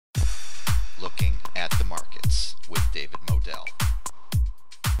Looking at the Markets with David Modell.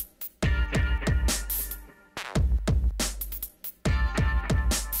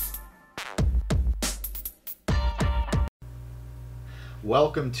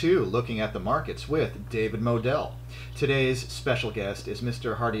 Welcome to Looking at the Markets with David Modell. Today's special guest is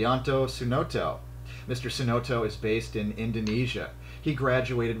Mr. Hardianto Sunoto. Mr. Sunoto is based in Indonesia. He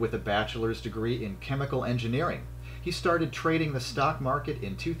graduated with a bachelor's degree in chemical engineering. He started trading the stock market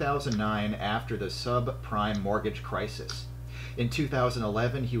in 2009 after the subprime mortgage crisis. In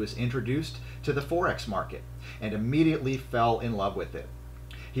 2011, he was introduced to the Forex market and immediately fell in love with it.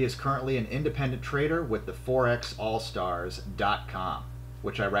 He is currently an independent trader with the Forex All Stars.com,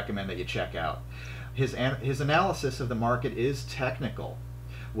 which I recommend that you check out. His analysis of the market is technical,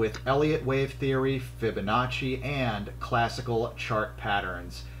 with Elliott Wave theory, Fibonacci, and classical chart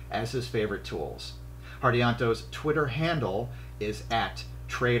patterns as his favorite tools. Hardianto's Twitter handle is at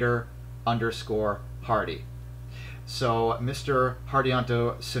 @trader_Hardy. So, Mr.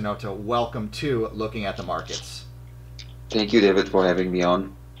 Hardianto Sunoto, welcome to Looking at the Markets. Thank you, David, for having me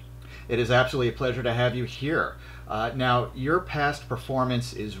on. It is absolutely a pleasure to have you here. Now, your past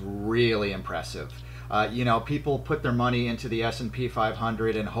performance is really impressive. People put their money into the S&P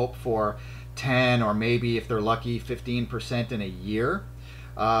 500 and hope for 10 or maybe, if they're lucky, 15% in a year.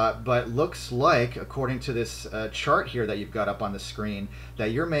 But looks like, according to this chart here that you've got up on the screen,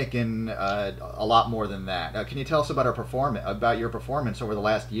 that you're making a lot more than that. Can you tell us about your performance over the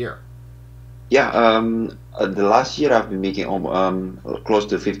last year? Yeah, the last year I've been making close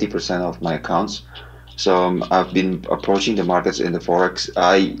to 50% of my accounts. So I've been approaching the markets in the Forex.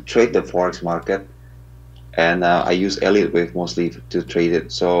 I trade the Forex market, and I use Elliott Wave mostly to trade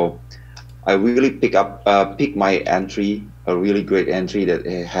it. So I really pick my entry, a really great entry that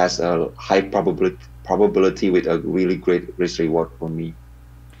has a high probability with a really great risk reward for me.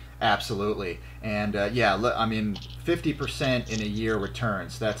 Absolutely, and I mean, 50% in a year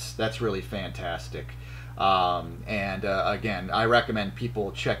returns. That's really fantastic. Again, I recommend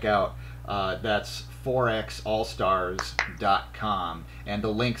people check out that's forexallstars.com, and the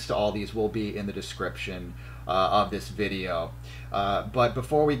links to all these will be in the description of this video. But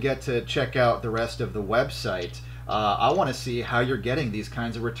before we get to check out the rest of the website, I want to see how you're getting these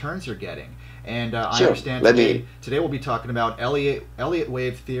kinds of returns you're getting. And Sure. I understand today we'll be talking about Elliott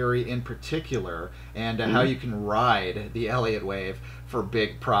Wave theory in particular, and how you can ride the Elliott Wave for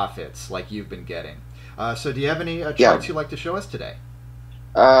big profits like you've been getting. So do you have any charts you'd like to show us today?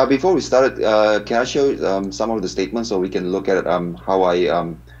 Before we started, can I show some of the statements so we can look at it, how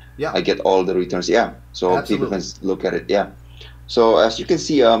I get all the returns? Yeah, so Absolutely. people can look at it. Yeah. So as you can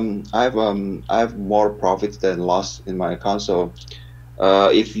see, I have more profits than loss in my account. So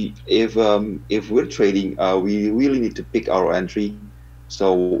if we're trading, we really need to pick our entry.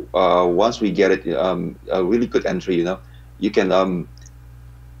 So once we get it, a really good entry, you can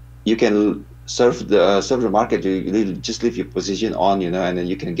serve the market. You just leave your position on, and then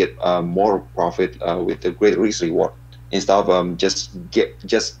you can get more profit with a great risk reward instead of just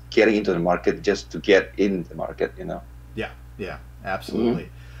getting into the market just to get in the market. Yeah, absolutely.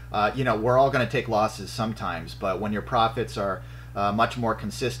 We're all going to take losses sometimes, but when your profits are much more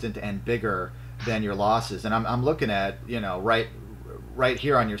consistent and bigger than your losses, and I'm looking at right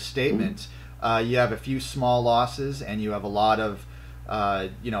here on your statement, you have a few small losses and you have a lot of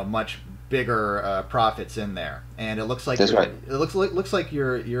much bigger profits in there, and it looks like It looks like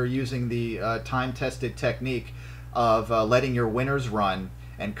you're using the time-tested technique of letting your winners run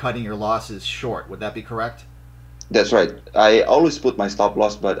and cutting your losses short. Would that be correct? That's right. I always put my stop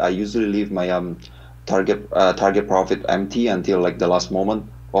loss, but I usually leave my target profit empty until like the last moment,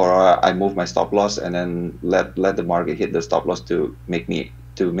 or I move my stop loss and then let the market hit the stop loss to make me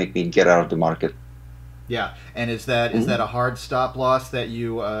get out of the market. Yeah, and is that a hard stop loss that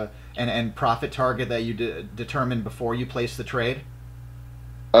you and profit target that you determine before you place the trade?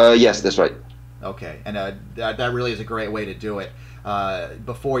 Yes, that's right. Okay, and that really is a great way to do it.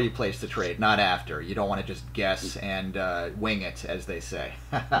 Before you place the trade, not after. You don't want to just guess and wing it, as they say.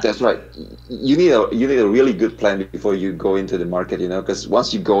 That's right. You need a really good plan before you go into the market, because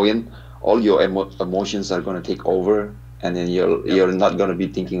once you go in, all your emotions are going to take over, and then you're not going to be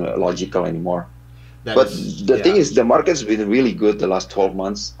thinking logical anymore. The thing is, the market's been really good the last 12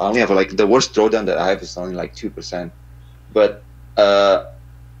 months. I only have the worst drawdown that I have is only like 2%, but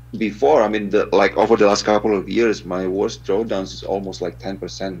before, over the last couple of years, my worst drawdowns is almost like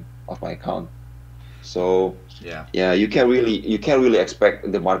 10% of my account. So you can't really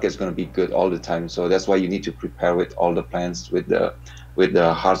expect the market's going to be good all the time. So that's why you need to prepare with all the plans, with the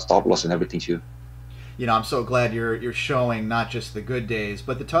hard stop loss and everything too. I'm so glad you're showing not just the good days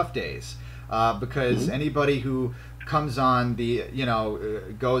but the tough days. because anybody who comes on the,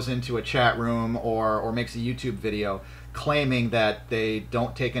 goes into a chat room or makes a YouTube video claiming that they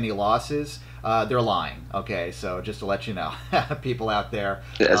don't take any losses, they're lying. Okay, so just to let you know, people out there.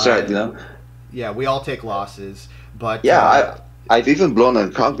 That's right. Yeah, we all take losses, but I've even blown an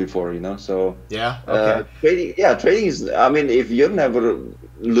account before. So yeah. Okay. Trading is. I mean, if you never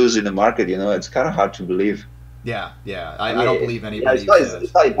lose in the market, it's kind of hard to believe. Yeah. I don't believe anybody.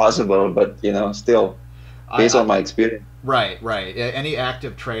 It's not impossible, but still, based on my experience. Right. Any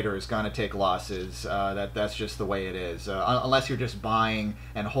active trader is going to take losses. That's just the way it is. Unless you're just buying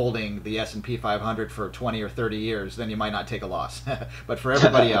and holding the S&P 500 for 20 or 30 years, then you might not take a loss. But for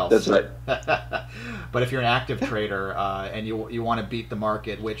everybody else, that's right. But if you're an active trader and you want to beat the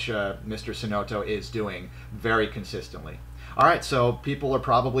market, which Mr. Sunoto is doing very consistently. All right, so people are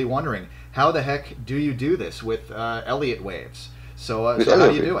probably wondering, how the heck do you do this with Elliott Waves? So how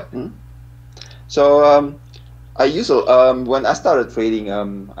do you do it? Mm-hmm. So I when I started trading,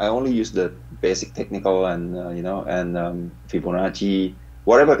 I only used the basic technical and Fibonacci,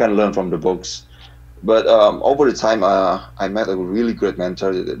 whatever I can learn from the books. But over the time, I met a really great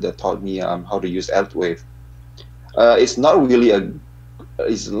mentor that taught me how to use Elliott Wave. It's not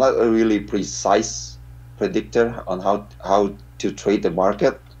a really precise predictor on how to trade the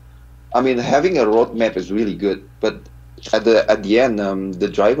market. I mean, having a roadmap is really good, but at the end, the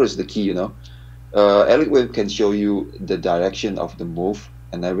driver is the key. Elliott Wave can show you the direction of the move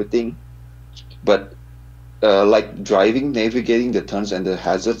and everything, but like driving, navigating the turns and the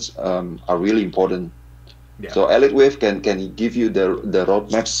hazards are really important. Yeah. So Elliott Wave can give you the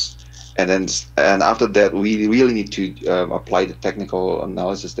roadmaps, and after that we really need to apply the technical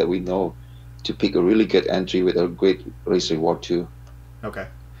analysis that we know to pick a really good entry with a great risk reward too. Okay.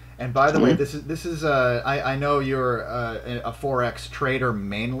 And by the way, this is I know you're a Forex trader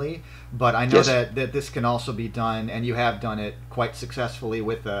mainly, but I know that this can also be done, and you have done it quite successfully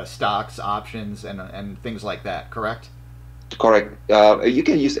with stocks, options, and things like that. Correct? Correct. You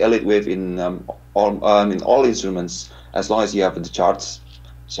can use Elliott Wave in all instruments as long as you have the charts.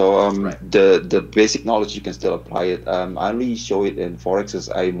 So the basic knowledge you can still apply it. I only show it in Forex as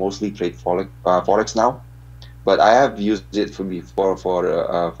I mostly trade Forex now. But I have used it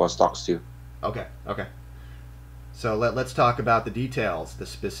for stocks too. Okay. So let's talk about the details, the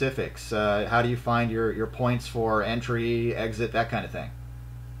specifics. How do you find your points for entry, exit, that kind of thing?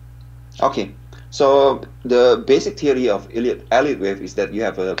 Okay. So the basic theory of Elliott Wave is that you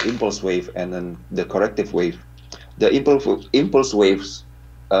have an impulse wave and then the corrective wave. The impulse waves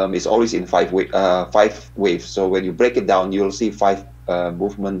is always in five waves. So when you break it down, you'll see 5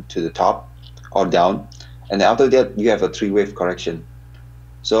 movement to the top or down. And after that, you have a 3-wave correction.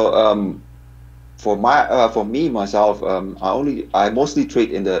 So for me myself, I mostly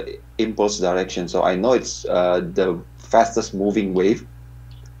trade in the impulse direction. So I know it's the fastest moving wave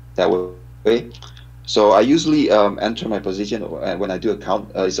that way. So I usually enter my position when I do a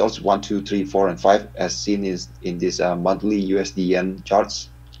count. It's also 1, 2, 3, 4, and 5, as seen in this monthly USD yen charts.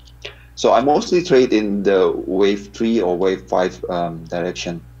 So I mostly trade in the wave 3 or wave 5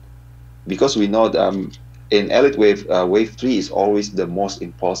 direction, because we know that in Elliott Wave, wave 3 is always the most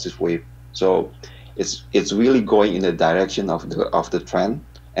impulsive wave. So it's really going in the direction of the trend,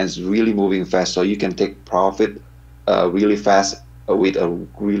 and it's really moving fast. So you can take profit really fast with a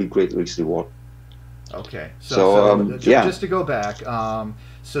really great risk reward. Okay. So just to go back,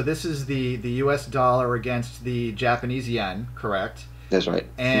 so this is the U.S. dollar against the Japanese yen, correct? That's right.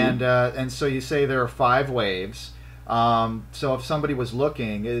 And so you say there are 5 waves. So if somebody was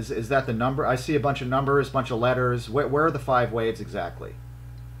looking, is that the number? I see a bunch of numbers, bunch of letters. Where are the 5 waves exactly?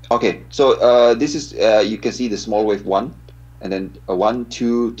 Okay, so this is you can see the small wave 1, and then 1,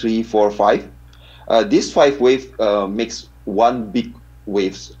 2, 3, 4, 5. This 5 wave makes one big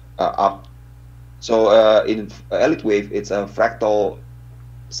waves up. So in Elliott Wave, it's a fractal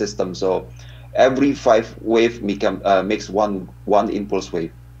system. So every 5 wave makes one impulse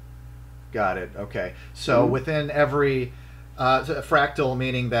wave. Got it. Okay. So within every fractal,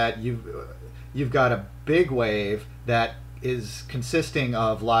 meaning that you've got a big wave that is consisting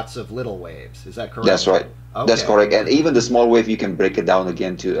of lots of little waves. Is that correct? That's right. Okay. That's correct. And even the small wave, you can break it down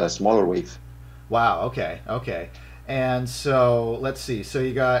again to a smaller wave. Wow. Okay. And so let's see. So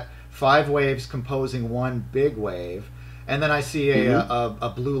you got 5 waves composing one big wave, and then I see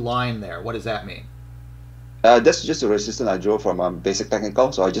a blue line there. What does that mean? That's just a resistance I draw from basic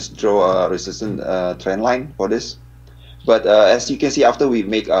technical. So I just draw a resistance trend line for this. But as you can see, after we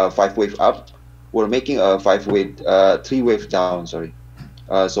make a 5 wave up, we're making a 3 wave down. Sorry.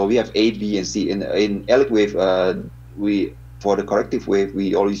 So we have A, B, and C. In Elliott Wave, for the corrective wave,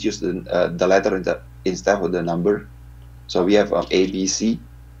 we always use the letter instead of the number. So we have A, B, C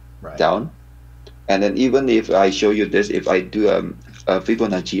down. And then even if I show you this, if I do a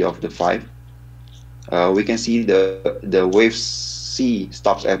Fibonacci of the 5, we can see the wave C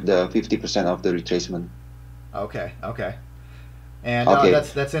stops at the 50% of the retracement. Okay. And okay.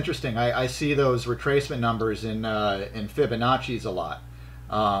 That's interesting. I see those retracement numbers in Fibonacci's a lot.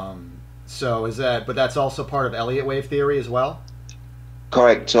 So but that's also part of Elliott Wave theory as well?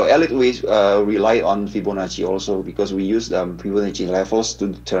 Correct. So Elliott Wave rely on Fibonacci also, because we use Fibonacci levels to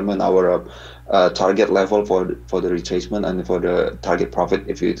determine our target level for the retracement and for the target profit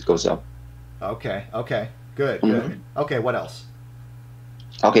if it goes up. Okay. Good. Okay, what else?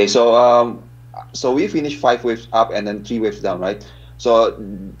 Okay, so we finished 5 waves up and then 3 waves down, right? So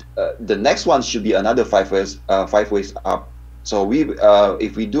the next one should be another 5 waves up. So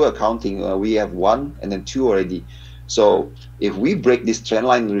if we do a counting, we have 1 and then 2 already. So if we break this trend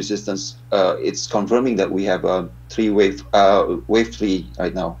line resistance, it's confirming that we have a wave 3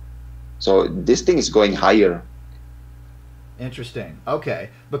 right now. So this thing is going higher. Interesting. Okay,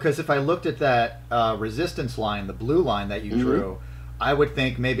 because if I looked at that resistance line, the blue line that you drew, I would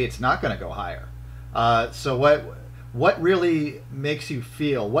think maybe it's not going to go higher. So what really makes you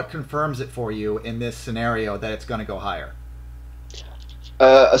feel? What confirms it for you in this scenario that it's going to go higher?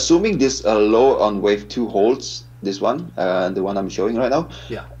 Assuming this low on wave 2 holds, this one, the one I'm showing right now.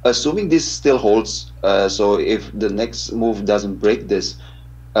 Yeah. Assuming this still holds, so if the next move doesn't break this,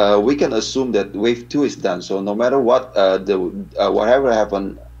 we can assume that wave 2 is done. So no matter what, whatever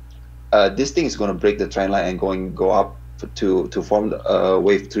happened, this thing is going to break the trend line and go up to form the,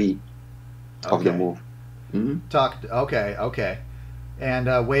 wave 3 of the move. Okay.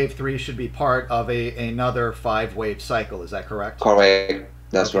 And wave 3 should be part of another 5-wave cycle. Is that correct? Correct.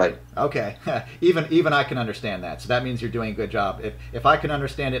 That's right. Okay. Even I can understand that. So that means you're doing a good job. If I can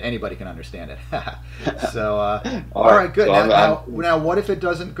understand it, anybody can understand it. So all right, good. Well, now, what if it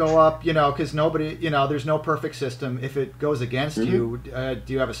doesn't go up? Because nobody, there's no perfect system. If it goes against you,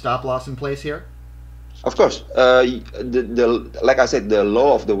 do you have a stop loss in place here? Of course. Like I said, the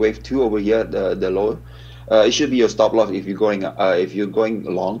low of the wave 2 over here, the low, it should be your stop loss if you're going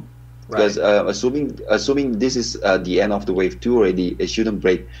long. Because assuming this is the end of the wave 2 already, it shouldn't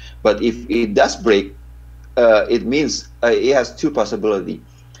break. But if it does break, it means it has 2 possibilities.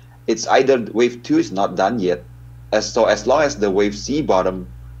 It's either wave 2 is not done yet, as long as the wave C bottom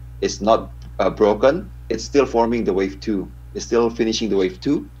is not broken, it's still forming the wave 2. It's still finishing the wave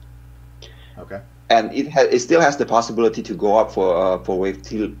 2. Okay. And it still has the possibility to go up for wave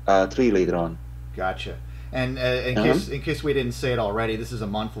 3 later on. Gotcha. And in case we didn't say it already, this is a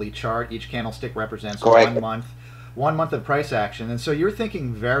monthly chart. Each candlestick represents Correct. 1 month of price action. And so you're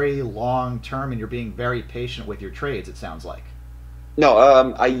thinking very long term, and you're being very patient with your trades, it sounds like. No,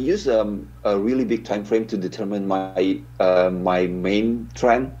 I use a really big time frame to determine my my main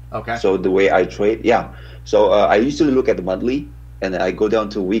trend. Okay. So the way I trade, So I usually look at the monthly, and then I go down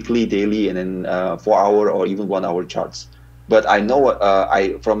to weekly, daily, and then 4-hour or even 1-hour charts. But I know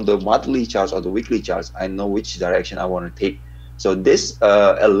from the monthly charts or the weekly charts, I know which direction I want to take. So this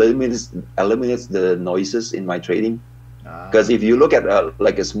eliminates the noises in my trading. Because if you look at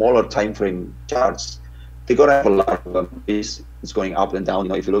like a smaller time frame charts, they're gonna have a lot of it's going up and down.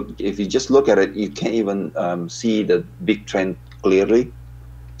 If you just look at it, you can't even see the big trend clearly.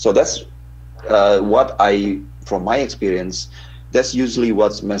 So that's from my experience, that's usually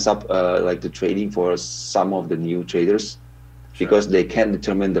what's mess up like the trading for some of the new traders. Because they can't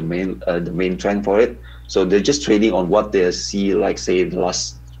determine the main trend for it, so they're just trading on what they see, like say the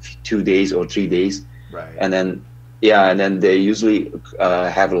last 2 days or 3 days, right? And then they usually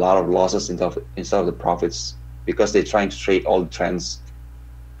have a lot of losses instead of the profits because they're trying to trade all the trends.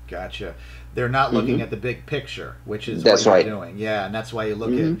 Gotcha. They're not looking at the big picture, which is what you're doing. Yeah, and that's why you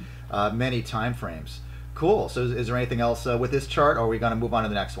look at many time frames. Cool. So is there anything else with this chart, or are we going to move on to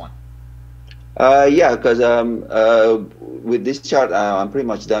the next one? Because with this chart, I'm pretty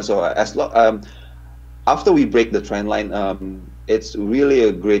much done. So after we break the trend line, it's really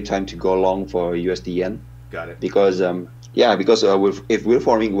a great time to go long for USD yen. Got it. Because if we're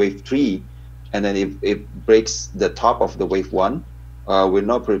forming wave 3, and then if it breaks the top of the wave 1, we're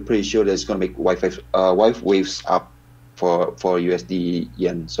not pretty sure that it's going to make wave waves up for USD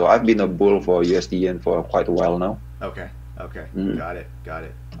yen. So I've been a bull for USD yen for quite a while now. Okay. Got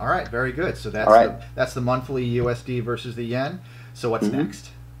it. All right, very good. So that's the monthly USD versus the yen. So what's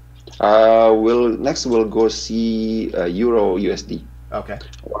next? We'll go see Euro USD. Okay.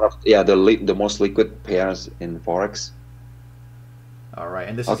 The most liquid pairs in Forex. All right,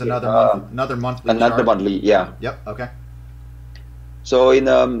 and this is another monthly. Another chart? monthly, yeah. Yep. Okay. So in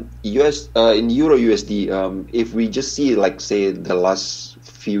in Euro USD, if we just see like say the last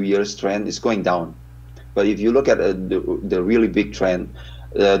few years trend, it's going down. But if you look at the really big trend,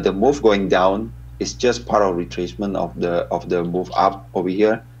 the move going down is just part of retracement of the move up over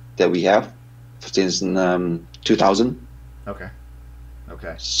here that we have since 2000. Okay.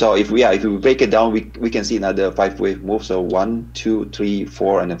 Okay. So if we break it down, we can see another 5-wave move. So 1, 2, 3,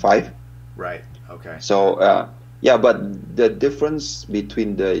 4, and then 5. Right. Okay. So yeah, but the difference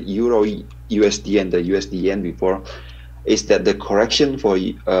between the Euro USD and the USD Yen before is that the correction for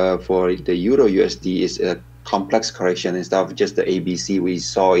the Euro USD is a complex correction instead of just the ABC we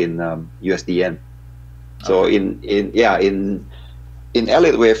saw in USD Yen. So Okay. in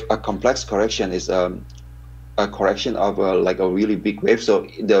Elliott Wave, a complex correction is a correction of like a really big wave. So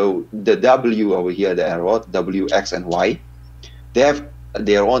the W over here, the arrow W, X, and Y, they have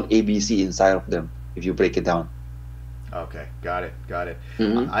their own ABC inside of them. If you break it down. Okay, got it, got it.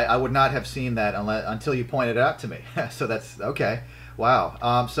 Mhm. I would not have seen that until you pointed it out to me. So that's okay.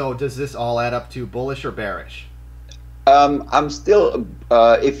 Wow. So does this all add up to bullish or bearish? I'm still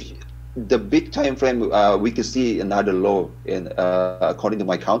if the big time frame we could see another low in according to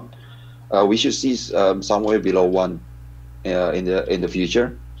my count. We should see somewhere below 1 in the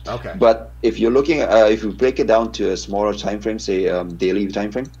future. Okay. But if you're looking if you break it down to a smaller time frame, say daily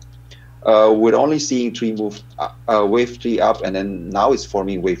time frame, we're only seeing wave 3 up, and then now it's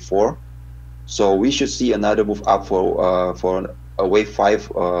forming wave 4. So we should see another move up for a wave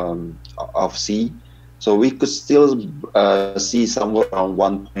 5 of C. So we could still see somewhere around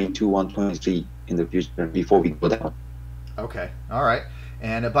 1.2, 1.3 in the future before we go down. Okay. All right.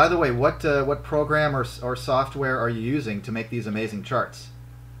 And by the way, what program or software are you using to make these amazing charts?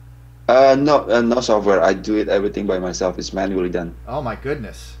 No software. I do it everything by myself. It's manually done. Oh my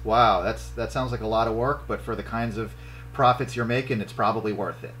goodness! Wow, that sounds like a lot of work, but for the kinds of profits you're making, it's probably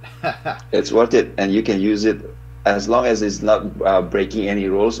worth it. It's worth it, and you can use it as long as it's not breaking any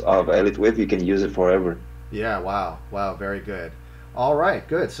rules of Elliott Wave. You can use it forever. Yeah. Wow. Wow. Very good. All right.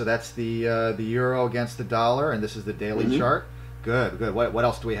 Good. So that's the euro against the dollar, and this is the daily Mhm. chart. Good. Good. What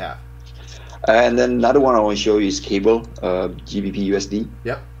else do we have? And then another one I want to show you is cable, GBP USD.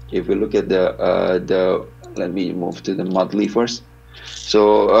 Yep. If we look at let me move to the monthly first.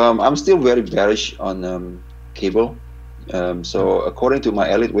 So I'm still very bearish on cable. So according to my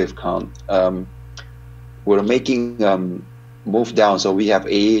Elliott Wave count, we're making move down. So we have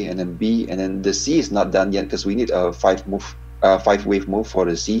A and then B, and then the C is not done yet because we need a 5-wave move for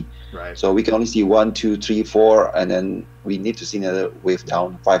the C. Right. So we can only see 1, 2, 3, 4, and then we need to see another wave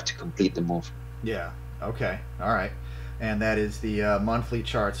down 5 to complete the move. Yeah. Okay. All right. And that is the monthly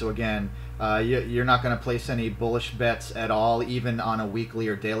chart. So again, you're not going to place any bullish bets at all, even on a weekly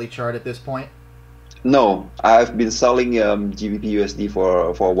or daily chart at this point? No, I've been selling GBP USD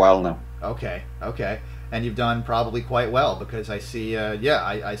for a while now. Okay. Okay. And you've done probably quite well, because I see,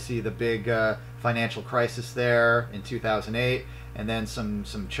 I see the big financial crisis there in 2008, and then some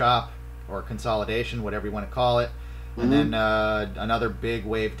chop or consolidation, whatever you want to call it. And then another big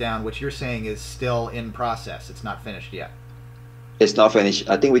wave down, which you're saying is still in process. It's not finished yet. It's not finished.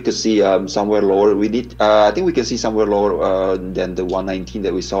 I think we could see somewhere lower. I think we can see somewhere lower than the 119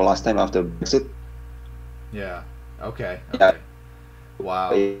 that we saw last time after Brexit. Yeah. Okay. Yeah. Okay.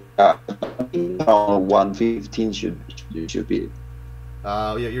 Wow. 115 should be.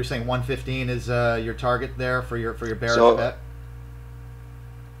 You're saying 115 is your target there for your bearish bet?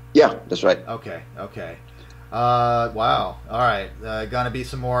 Yeah, that's right. Okay. Okay. Wow. All right. Gonna be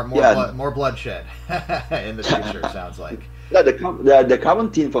some more bloodshed in the future. Sounds like. Yeah, the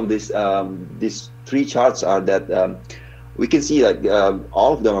common theme from these 3 charts are that we can see that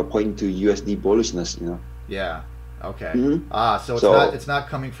all of them are pointing to USD bullishness. You know. Yeah. Okay. Mm-hmm. So it's not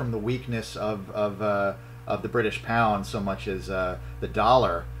coming from the weakness of the British pound so much as the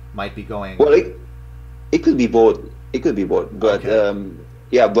dollar might be going. Well, it could be both. It could be both, but. Okay.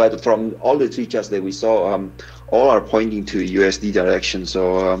 Yeah, but from all the 3 charts that we saw, all are pointing to USD direction.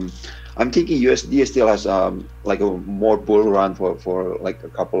 So I'm thinking USD still has like a more bull run for like a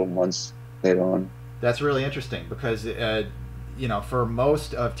couple of months later on. That's really interesting because for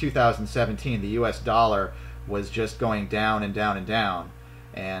most of 2017, the U.S. dollar was just going down and down and down,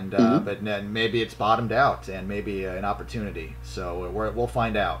 and but then maybe it's bottomed out and maybe an opportunity. So we'll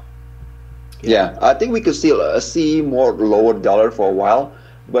find out. Yeah, I think we could still see more lower dollar for a while,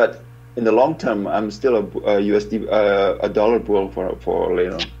 but in the long term, I'm still a USD a dollar bull for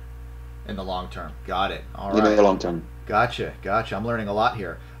later on. In the long term, got it. All right. In the long term, gotcha. I'm learning a lot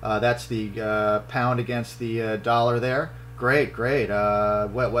here. That's the pound against the dollar there. Great.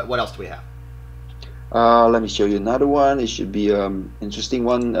 What else do we have? Let me show you another one. It should be interesting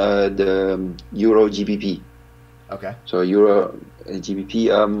one. The Euro GBP. Okay. So Euro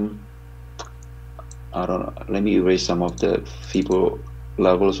GBP. I don't know. Let me erase some of the FIBO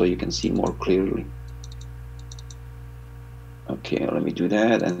level so you can see more clearly. Okay, let me do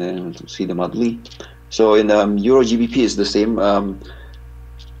that, and then see the monthly. So in Euro GBP is the same.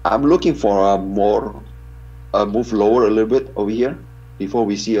 I'm looking for a move lower a little bit over here before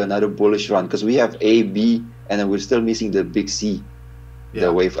we see another bullish run, because we have A, B, and then we're still missing the big C,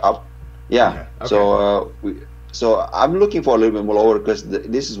 the wave up. Yeah. Okay. So I'm looking for a little bit more lower, because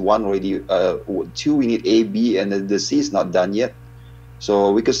this is one already. Two, we need A, B, and the C is not done yet.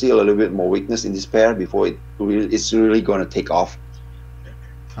 So we could see a little bit more weakness in this pair before it's really going to take off.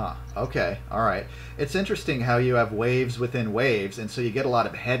 Huh. Okay. All right. It's interesting how you have waves within waves, and so you get a lot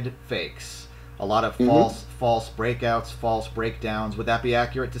of head fakes, a lot of false breakouts, false breakdowns. Would that be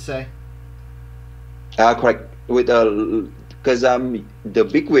accurate to say? Correct. With because the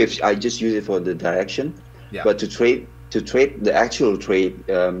big waves, I just use it for the direction. Yeah. But to trade the actual trade,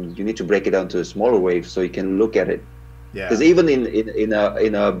 you need to break it down to a smaller wave so you can look at it. Yeah. Because even in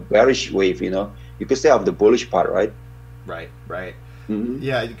a bearish wave, you could still have the bullish part, right? Right. Right.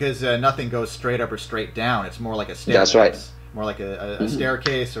 Yeah, because nothing goes straight up or straight down. It's more like a staircase. That's right. More like a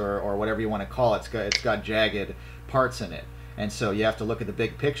staircase or whatever you want to call it. It's got jagged parts in it, and so you have to look at the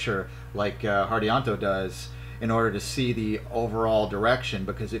big picture like Hardianto does in order to see the overall direction.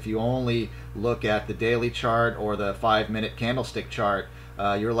 Because if you only look at the daily chart or the 5-minute candlestick chart,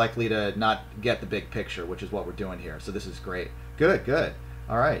 you're likely to not get the big picture, which is what we're doing here. So this is great. Good.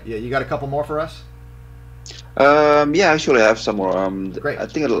 All right. Yeah, you got a couple more for us? Yeah, actually I have some more. Great. I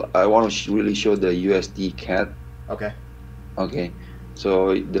think I want to really show the USD CAD. Okay,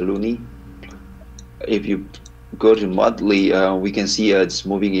 so the loonie, if you go to monthly, we can see it's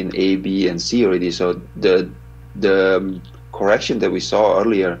moving in A, B, and C already. So the correction that we saw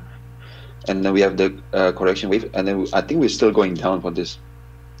earlier, and then we have the correction wave, and then I think we're still going down for this.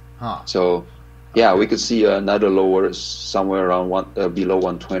 So yeah, we could see another lower somewhere around below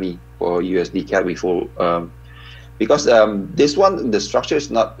 120 for USD CAD before, because this one, the structure is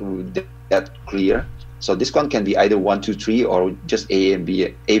not that clear. So this one can be either 1, 2, 3, or just A and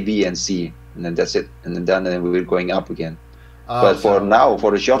B, A, B, and C, and then that's it. And then done, and then we're going up again. But for now,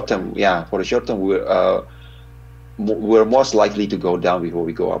 for the short term, we're most likely to go down before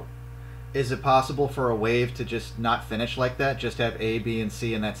we go up. Is it possible for a wave to just not finish like that? Just have A, B, and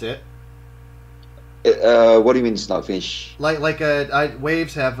C, and that's it? What do you mean it's not finished? Like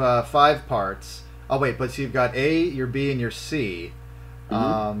waves have 5 parts. Oh wait, but so you've got A, your B, and your C.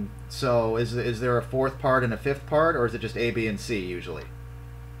 So is there a 4th part and a 5th part, or is it just A, B, and C usually?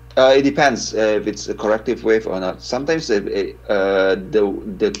 It depends if it's a corrective wave or not. Sometimes the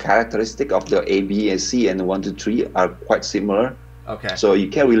characteristic of the A, B, and C and 1, 2, 3 are quite similar. Okay. So you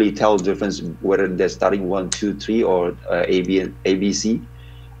can't really tell the difference whether they're starting 1, 2, 3 or A, B, C.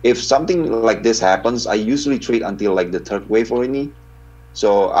 If something like this happens, I usually trade until like the 3rd wave already.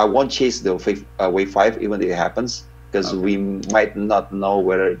 So I won't chase the wave 5 even if it happens, because we might not know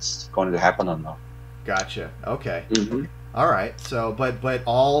whether it's going to happen or not. Gotcha. Okay. All right. So, but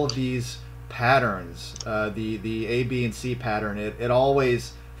all of these patterns, the A, B, and C pattern, it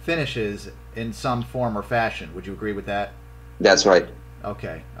always finishes in some form or fashion. Would you agree with that? That's right.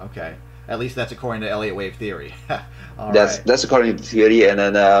 Okay. At least that's according to Elliott Wave theory. That's according to theory, and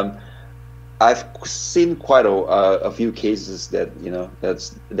then I've seen quite a few cases that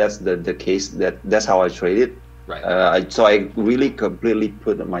that's the case that's how I trade it. Right. So I really completely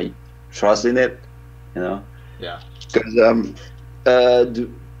put my trust in it, Yeah. Because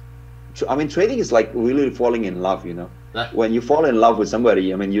I mean, trading is like really falling in love, When you fall in love with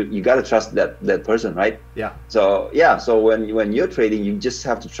somebody, I mean, you gotta trust that person, right? Yeah. So when you're trading, you just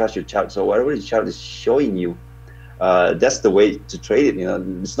have to trust your chart. So whatever the chart is showing you, that's the way to trade it.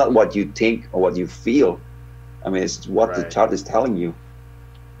 It's not what you think or what you feel. I mean, it's what the chart is telling you.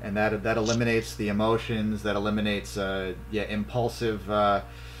 And that eliminates the emotions. That eliminates impulsive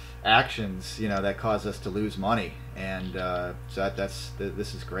actions. That cause us to lose money. And so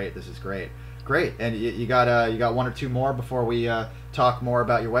this is great. This is great. Great. And you got 1 or 2 more before we talk more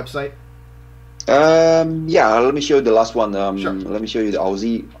about your website? Yeah, let me show you the last one. Sure. Let me show you the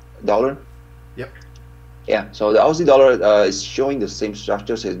Aussie dollar. Yep. Yeah, so the Aussie dollar is showing the same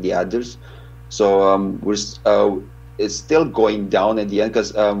structures as the others. So it's still going down at the end,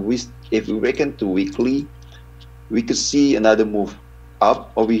 because if we reckon to weekly, we could see another move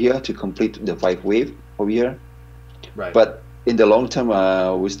up over here to complete the 5 wave over here. Right. But in the long term,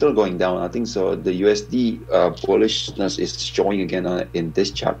 we're still going down. I think so. The USD bullishness is showing again in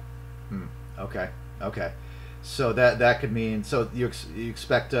this chart. Okay. Okay. So that could mean, so you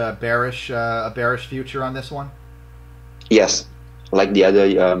expect a bearish future on this one? Yes, like the other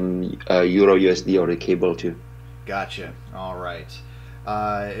Euro USD or the cable too. Gotcha. All right.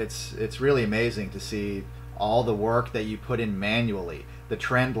 It's really amazing to see all the work that you put in manually, the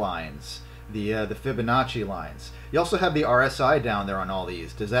trend lines, the Fibonacci lines. You also have the RSI down there on all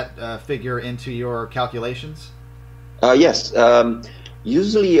these. Does that figure into your calculations? Yes.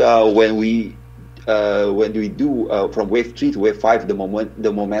 Usually, when we do from wave 3 to wave 5,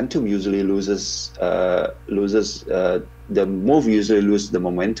 the momentum usually loses the move usually loses the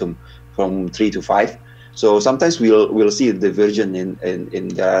momentum from 3 to 5. So sometimes we'll see a diversion in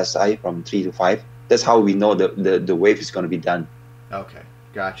the RSI from 3 to 5. That's how we know the wave is going to be done. Okay,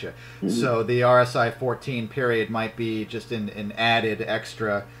 gotcha. So the RSI 14 period might be just an added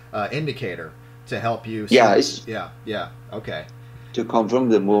extra indicator to help you see. Yeah, okay. To confirm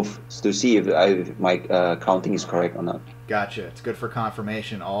the move, to see if my counting is correct or not. Gotcha. It's good for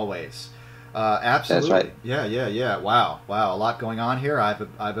confirmation always. Absolutely. That's right. Yeah. Wow. A lot going on here. I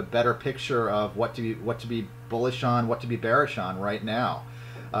have a better picture of what to be bullish on, what to be bearish on right now.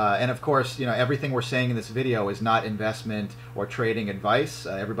 And of course, everything we're saying in this video is not investment or trading advice.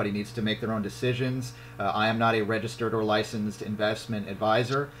 Everybody needs to make their own decisions. I am not a registered or licensed investment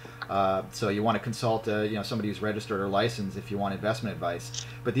advisor. So you want to consult somebody who's registered or licensed if you want investment advice.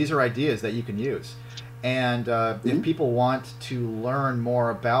 But these are ideas that you can use. And if people want to learn more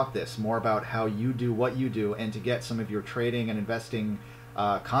about this, more about how you do what you do, and to get some of your trading and investing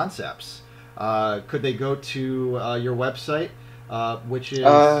concepts, could they go to your website, which is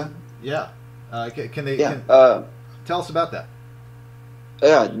can they tell us about that?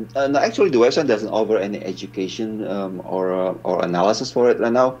 And actually, the website doesn't offer any education or analysis for it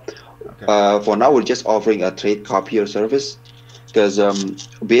right now. Okay. For now, we're just offering a trade copier service, because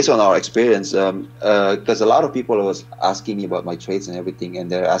based on our experience, because a lot of people was asking me about my trades and everything,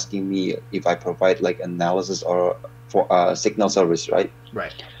 and they're asking me if I provide like analysis or for signal service, right?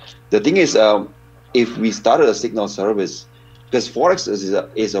 Right. The thing is, if we started a signal service, because Forex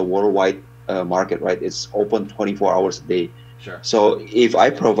is a worldwide market, right? It's open 24 hours a day. Sure. So if I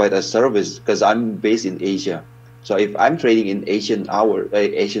provide a service, because I'm based in Asia, so if I'm trading in Asian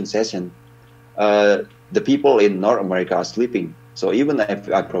session, the people in North America are sleeping. So even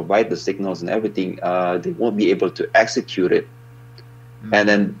if I provide the signals and everything, they won't be able to execute it. And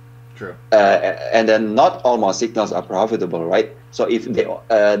then, true. And then not all my signals are profitable, right? So if they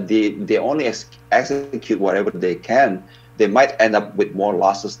only execute whatever they can, they might end up with more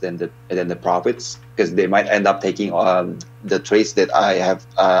losses than the profits, because they might end up taking the trades that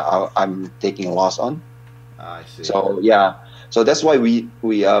I'm taking a loss on. I see. So yeah, so that's why we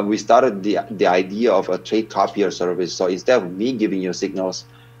started the idea of a trade copier service. So instead of me giving you signals,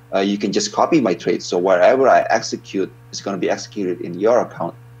 you can just copy my trades. So wherever I execute, it's going to be executed in your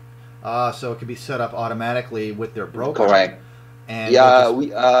account. So it can be set up automatically with their broker. Correct. And yeah,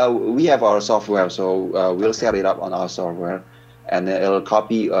 we have our software, so we'll set it up on our software, and it'll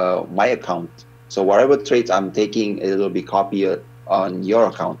copy my account. So whatever trades I'm taking, it'll be copied on your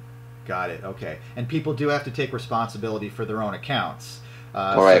account. Got it. Okay. And people do have to take responsibility for their own accounts.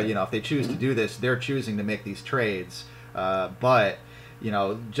 Correct. So if they choose to do this, they're choosing to make these trades. But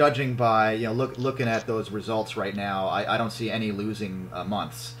judging by looking at those results right now, I don't see any losing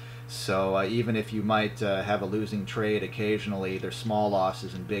months. So even if you might have a losing trade occasionally, their small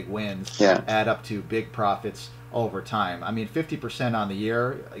losses and big wins add up to big profits over time. I mean, 50% on the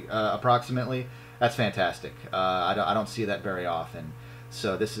year, approximately. That's fantastic. I don't see that very often.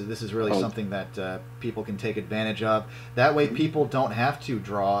 So this is really something that people can take advantage of. That way, people don't have to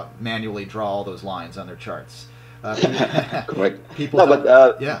manually draw all those lines on their charts. Correct. People with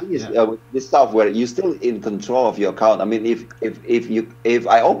this software, you're still in control of your account. I mean, if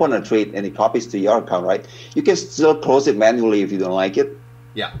I open a trade and it copies to your account, right, you can still close it manually if you don't like it.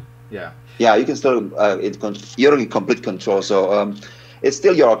 Yeah. You can still you're in complete control. So it's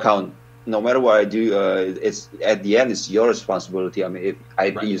still your account. No matter what I do, it's at the end it's your responsibility. I mean,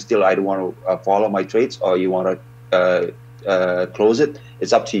 you still either want to follow my trades or you want to close it,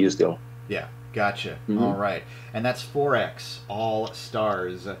 it's up to you still. Yeah. Gotcha. All right. And that's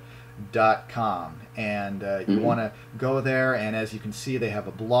forexallstars.com. And you want to go there, and as you can see, they have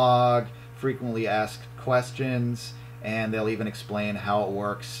a blog, frequently asked questions, and they'll even explain how it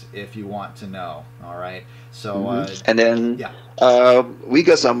works if you want to know. All right. So and then we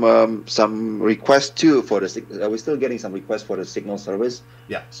got some requests too for the we're still getting some requests for the signal service.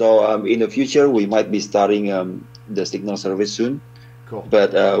 Yeah. So in the future we might be starting the signal service soon. Cool.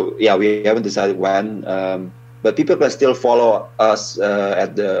 But we haven't decided when. But people can still follow us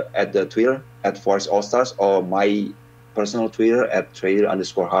at the Twitter at Forex All Stars, or my personal Twitter at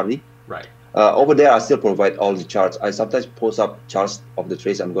trader_Hardy. Right. Over there, I still provide all the charts. I sometimes post up charts of the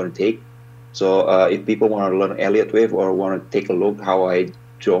trades I'm going to take. So if people want to learn Elliott Wave or want to take a look how I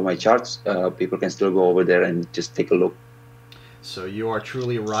draw my charts, people can still go over there and just take a look. So you are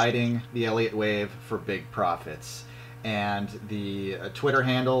truly riding the Elliott Wave for big profits. And the Twitter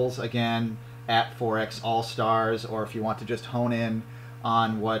handles, again, at Forex All Stars, or if you want to just hone in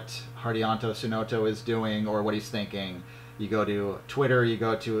on what Hardianto Sunoto is doing or what he's thinking, you go to Twitter, you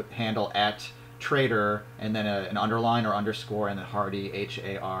go to handle at trader, and then an underline or underscore, and then Hardy,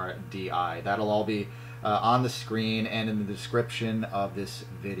 Hardi. That'll all be on the screen and in the description of this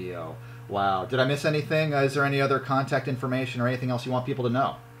video. Wow. Did I miss anything? Is there any other contact information or anything else you want people to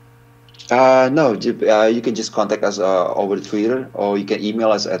know? No, you can just contact us over Twitter, or you can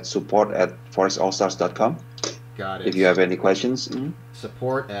email us at support@forexallstars.com. Got it. If you have any questions.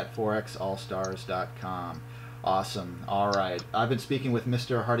 Support@forexallstars.com. Awesome. All right. I've been speaking with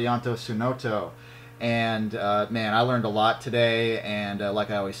Mr. Hardianto Sunoto, and man, I learned a lot today, and like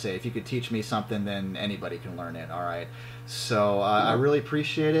I always say, if you could teach me something, then anybody can learn it. All right. So I really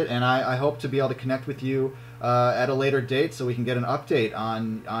appreciate it, and I hope to be able to connect with you at a later date so we can get an update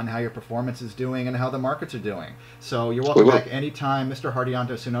on how your performance is doing and how the markets are doing. So you're welcome back anytime, Mr.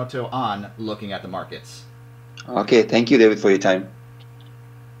 Hardianto Sunoto, on Looking at the Markets. Okay, thank you, David, for your time.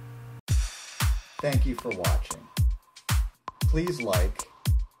 Thank you for watching. Please like,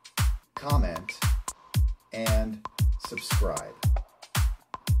 comment, and subscribe.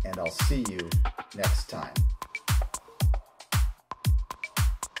 And I'll see you next time.